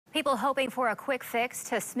People hoping for a quick fix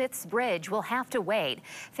to Smith's Bridge will have to wait.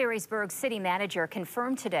 Ferrysburg city manager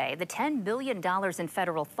confirmed today the $10 billion in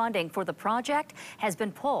federal funding for the project has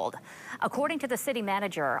been pulled. According to the city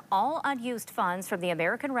manager, all unused funds from the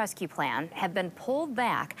American Rescue Plan have been pulled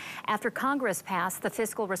back after Congress passed the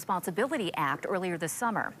Fiscal Responsibility Act earlier this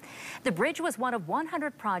summer. The bridge was one of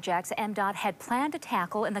 100 projects MDOT had planned to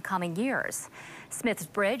tackle in the coming years. Smith's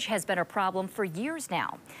Bridge has been a problem for years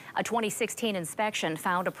now. A 2016 inspection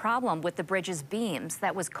found a problem with the bridge's beams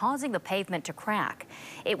that was causing the pavement to crack.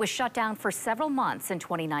 It was shut down for several months in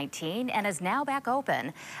 2019 and is now back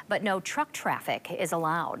open, but no truck traffic is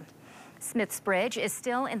allowed. Smith's Bridge is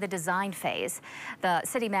still in the design phase. The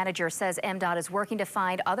city manager says MDOT is working to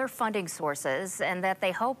find other funding sources and that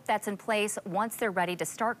they hope that's in place once they're ready to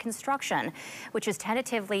start construction, which is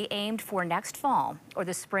tentatively aimed for next fall or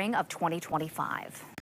the spring of 2025.